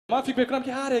من فکر میکنم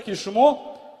که هر یکی شما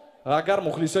اگر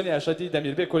مخلصانی اشدی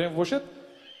دمیربک اولموف باشد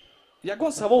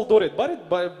یگان سوال دارید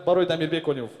برای دمیربک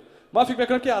اولموف. من فکر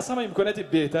میکنم که از همه امکانات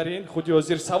بهترین خودی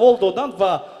حاضر سوال دادند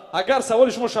و اگر سوال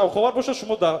شما شوخ‌آور باشه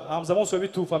شما در همزمان صاحب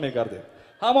توفه میگردید.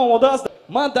 همه آماده است؟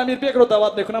 من دمیربک رو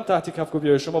دعوت میکنم تحت کف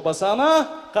بیاید شما به صحنه.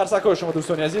 قرصکای شما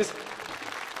دوستان عزیز.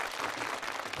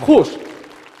 خوش.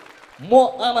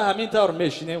 ما انا همین طور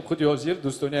میشینیم خودی حاضر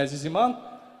دوستان عزیز من.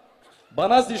 با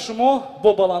نزد شما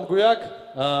با بلندگویک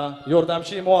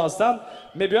یاردمچی ما هستند.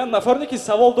 میبینند نفرانی که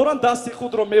سوال دارند دست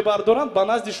خود رو میبردارند با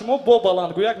نزد شما با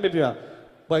بلندگویک میبینند.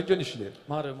 با اینجا نشینید.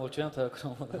 ما رو موچیان تا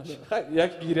کنم.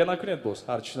 یک گیره نکنید باز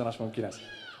هر چیزی نش ممکن است.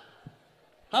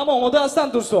 همه آماده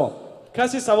هستند دوستان.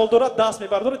 کسی سوال دارد دست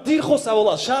میبرداره دیر خود سوال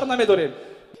است شر نمیداریم.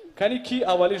 کنی کی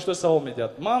اولیش دو سوال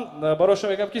میداد. من برای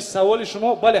شما میگم که سوال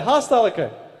شما بله هست الکی.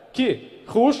 کی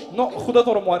خوش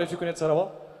خودتون رو معرفی کنید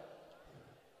سراوا.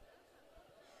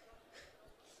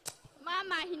 من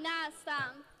مهینه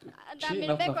هستم.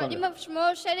 دمیربک اولموف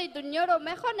شما شعر دنیا رو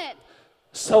میخونید.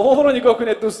 سوال رو نگاه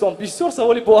کنید دوستان بسیار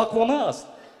سوالی با عقلانه است.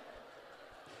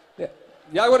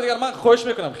 یک بار دیگر من خواهش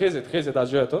میکنم خیزید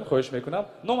از جایتون خواهش میکنم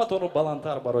نامتون رو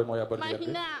بلندتر برای ما یک بار دیگر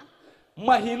بگید.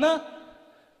 مهینه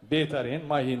بهترین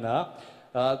مهینه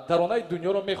ترانه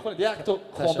دنیا رو میخونید یک تا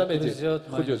خوانده میدید.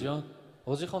 خودی جان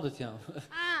حوزی خوندتیم.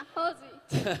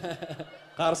 حوزی.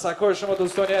 قرصکای شما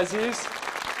دوستان عزیز.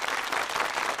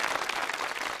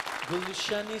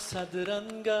 گلشنی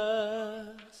صدرنگ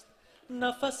است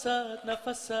نفست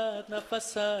نفست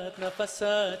نفست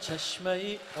نفست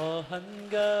چشمه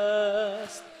آهنگ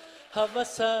است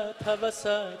هوست هوست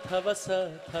هوست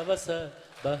هوست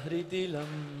بحری دلم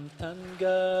تنگ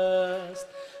است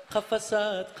قفست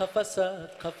قفست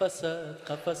قفست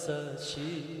قفست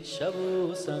شیشه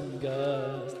و سنگ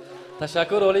است.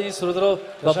 تشکر اولی این سرود رو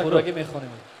با پورگی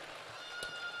میخونیم.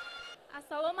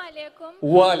 السلام علیکم.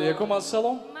 و علیکم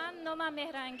السلام. من نامم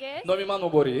مهرنگ است. نام من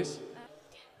مبارز.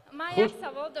 من یک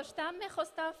سوال داشتم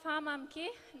میخواستم فهمم که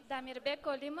دمیربک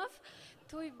اولموف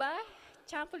توی با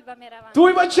چند پول با میروند.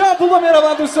 توی با چند پول با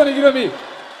میروند دوستان گرامی.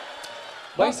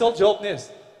 با این سوال جواب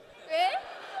نیست.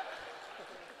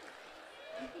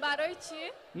 برای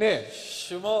چی؟ نه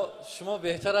شما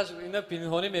بهتر از اینا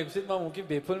پنهانی میگویید من ممکن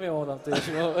به پول میآوردم تو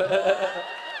شما.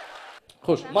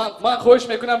 خوش من خواهش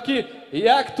میکنم که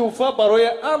یک توفه برای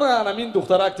همین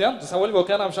دخترک دیم. سوالی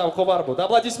واقعا هم شوخ‌آور بود.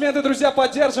 аплодисменты друзья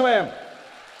поддерживаем.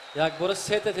 یک بار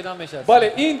ست اینا میشه.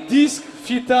 بله این دیسک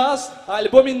فیت است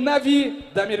آلبوم نوی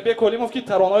دمیربک اولموف که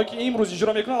ترانه‌ای که امروز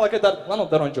اجرا میکنن البته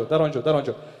در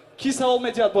آنجا کی سوال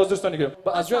میدید باز دوستان گرامی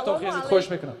از جایتون خیزید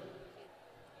خواهش میکنم.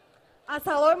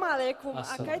 السلام علیکم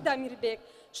آقای دمیربک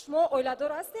شما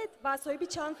اویلادور هستید و صاحب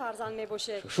چند فرزند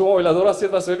میباشید؟ شما اویلادور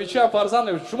هستید و صاحب چند فرزند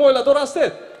میباشید؟ شما اویلادور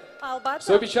هستید؟ البته.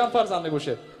 صاحب چند فرزند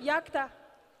میباشید؟ یک تا.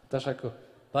 تشکر.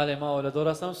 بله من اویلادور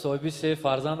هستم صاحب 3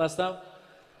 فرزند هستم.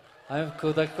 همین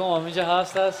کودکم همینجا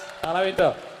هست.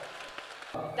 همینطور.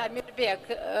 Дамирбек,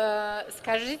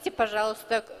 скажите,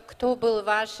 пожалуйста, кто был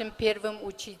вашим первым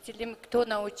учителем, кто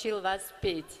научил вас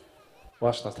петь?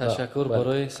 تشکر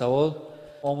برای سوال.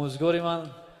 آموزگاری من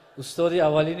استادی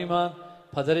اولینی من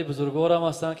پدری بزرگوارم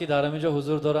هستند که در اینجا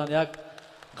حضور دارند. یک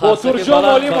بزرگ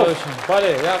اولموف.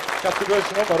 بله یک کفتگاه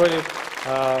شما برای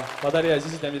پدری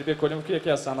عزیز دمیربک اولموف که یکی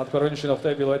از صنعتکاران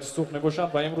شناخته ولایت سوخ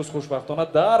میباشند و امروز خوشبختانه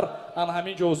در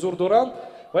همینجا حضور دارند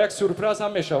و یک سورپرایز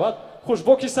هم میشود. خوش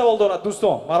با کی سوال دارد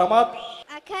دوستان؟ مرحمت.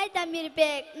 آقای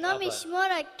دمیربک نام شما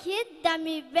را کی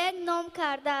دمیربک نام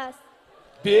کرده است؟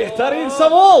 بهترین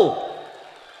سوال.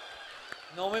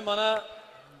 نام من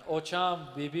اوچم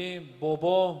بیبیم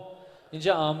بابا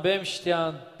اینجا انبم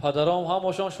شتیان پدرام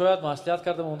همشون شاید مسئولیت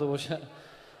کرده مونده باشه.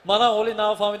 منم ولی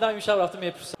نفهمیدم امشب رفتم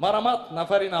میپرسم. مرحمت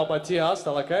نفری نوبتی هست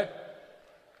الکی.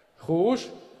 خوش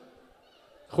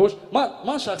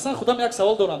من شخصا خودم یک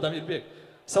سوال دارم دمیربک.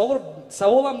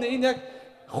 سوالم نه این یک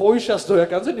خواهش است و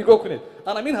یک انزه نگاه کنید.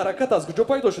 این حرکت از کجا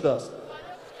پیدا شده است؟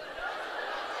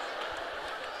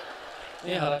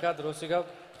 این حرکت درستی گفت.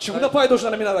 چگونه پیدا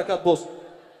شده این حرکت باز؟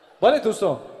 بله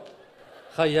دوستان.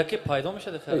 یکی پیدا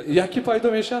میشه دفعه. یکی پیدا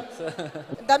میشه؟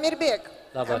 دمیربک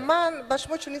من به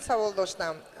شما چنین سوال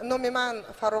داشتم. نام من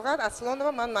فروغت اصلان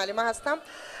و من معلمه هستم.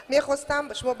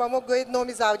 میخواستم شما به ما گویید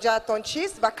نام زوجهتان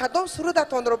چیست و کدام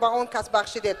سرودتان رو به آن کس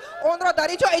بخشیدید آن را در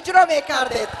اینجا اجرا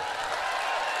میکردید.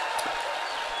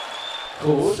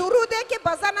 سروده که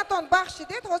به زنتان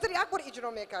بخشیدید حاضر یک بار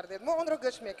اجرا میکردید ما آن را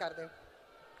گوش میکردیم.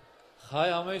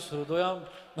 همه سرودایم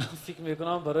من فکر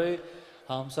میکنم برای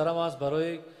همسرم هست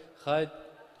برای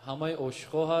همه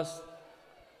عاشقا هست.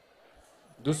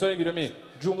 دوستان گرامی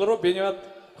جمله رو بنیاد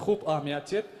خوب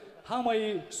اهمیت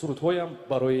همه سرودهایم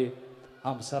برای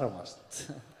همسرم است.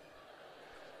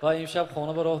 و امشب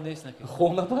خانه به راه نیست نکن.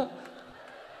 خونه با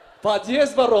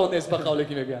پادیز با راه نیست با قولی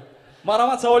که میگم.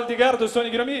 مرحبا سوال دیگر دوستان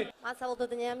گرامی. من سوال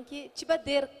دادم که چی با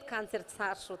دیر کنسرت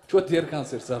سر شد؟ چو دیر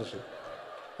کنسرت سر شد؟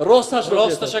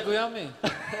 راستش گویامی.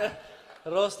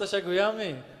 راستش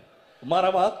گویامی.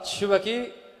 مرحبا. چی با کی؟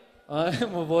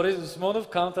 مبارز عثمانوف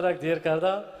کانترکت دیر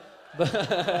کرده.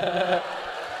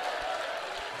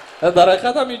 در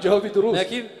حقیقت هم این جوابی درست.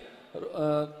 لیکن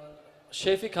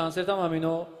شیفی کنسرت هم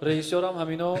همینو، رئیسور هم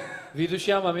همینو،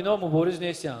 ویدوشی هم همینو مبارز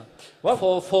نیستن.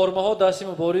 فرمه ها دستی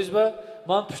مبارز به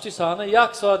من پشتی صحنه 1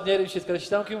 ساعت نریم شد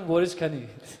کردم که مبارز کنی.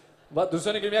 و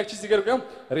دوستان گرامی یک چیز دیگر بگم،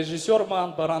 رژیسور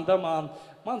من، برنده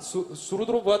من سرود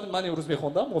رو باید من امروز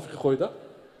میخوندم، موافق خودت؟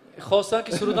 خواستن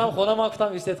که سرودم خونه ما گفتم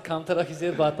استاد کمتر که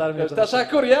زیر بدتر میاد.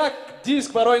 تشکر. یک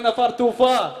دیسک برای نفر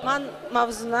توفا. Ман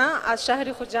Мавзуна из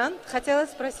шахри Худжан. Хотела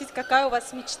спросить, какая у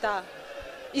вас мечта?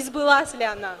 Избылась ли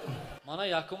она? من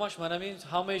یکمش منم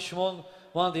همه شما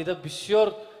من دیده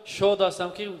بسیار شاد هستم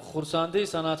که خورسنده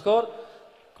صنعتکار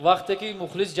وقتی که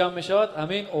مخلص جمع می شود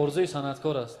همین آرزوی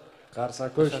صنعتکار است.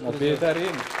 قرصکوی شما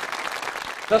بهترین.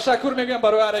 تشکر میگم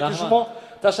برای هر یک شما.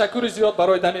 تشکر زیاد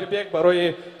برای دمیربک،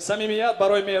 برای صمیمیت،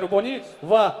 برای مهربانی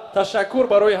و تشکر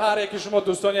برای هر یک شما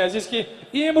دوستان عزیز که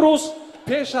امروز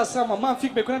پیش از همه من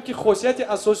فکر میکنم که خاصیت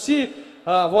اساسی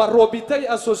و رابطه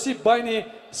اساسی بین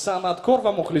صنعتکار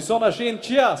و مخلصانش این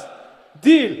چی است؟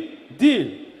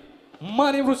 دیل.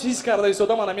 من امروز حس کرده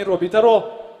ایستادم من این رابطه رو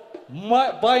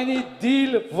بین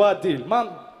دیل و دیل. من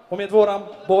امیدوارم،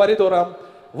 باوری دارم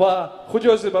و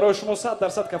خودی برای شما 100%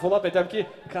 کفالت میدم که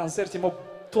کنسرت ما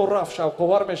طرف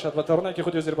شوق‌آور میشد و ترانه‌ای که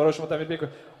خودی برای شما دمیربک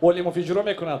اولیموف اجرا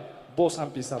میکند باز هم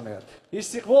پیش میاد.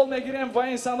 استقبال میگیریم و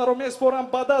این صحنه رو میسپارم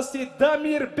به دست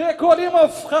دمیربک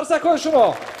اولیموف. خرسکای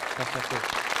شما.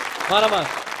 من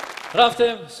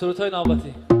رفتیم سرودهای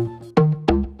نوبتی.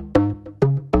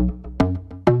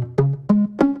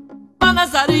 من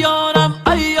نظر یارم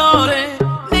ای یاره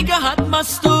نگهت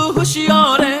مست و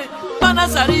هوشیاره. من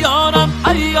نظر یارم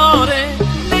ای یاره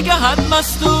نگهت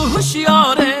مست و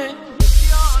هوشیاره.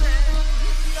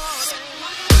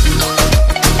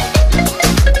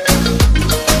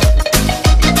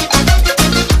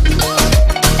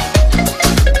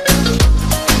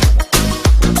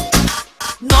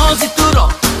 نازی تو را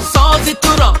سازی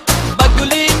تو را با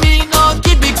گلی مینا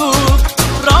کی بگفت.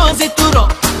 رازی تو را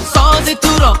سازی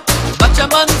تو را بچه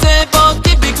من زیبا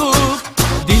کی بگفت.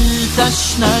 دل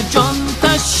تشنه جان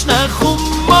تشنه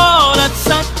خمارت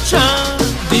سچن.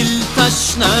 دل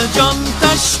تشنه جان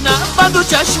تشنه بدو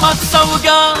چشمت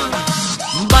سوگن.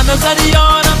 به نظر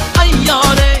یارم ای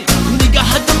یاره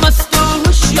نگهت مست و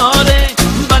هوشیاره.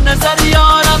 به نظر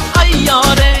یارم ای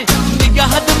یاره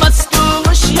نگهت مست و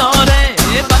هوشیاره.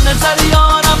 به نظر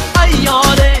یارم ای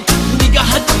یاره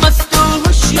نگهت مست و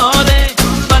هوشیاره.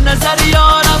 به نظر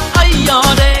یارم ای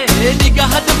یاره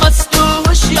نگهت مست و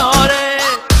هوشیاره.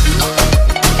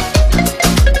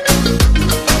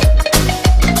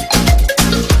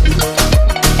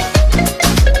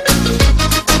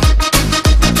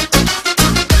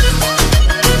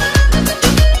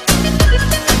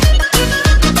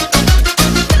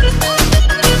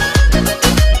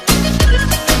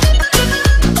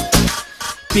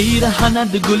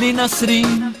 پیرهنت گلی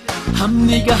نسرین هم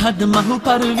نگهت مهو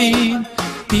پروین.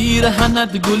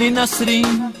 پیرهنت گلی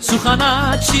نسرین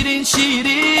سخنت شیرین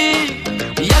شیرین.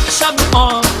 یک شب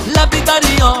آب لب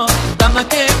دریا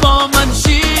دمک با من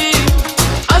شیر.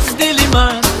 از دل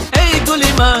من ای گل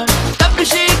من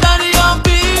تپشی دریا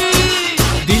بی.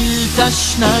 دل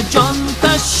تشنه جان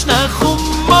تشنه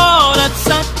خمارت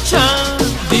سچن.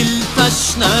 دل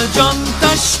تشنه جان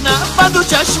تشنه بدو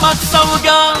چشمت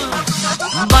سوگن.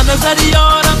 به نظر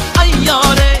یارم ای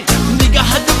یاره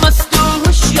نگهت مست و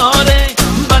هوشیاره.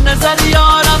 به نظر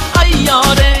یارم ای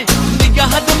یاره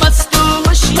نگهت مست و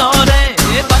هوشیاره.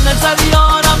 به نظر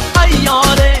یارم ای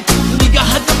یاره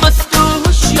نگهت مست و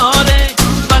هوشیاره.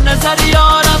 به نظر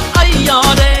یارم ای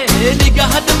یاره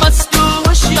نگهت مست و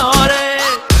هوشیاره.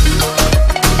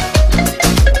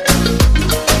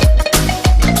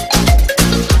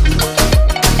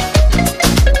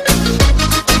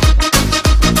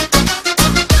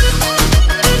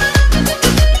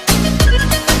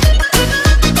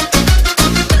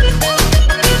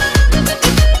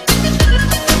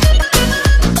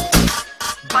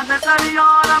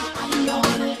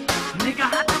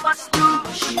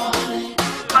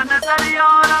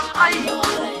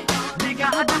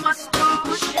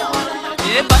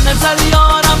 به نظر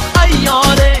یارم ای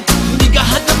یاره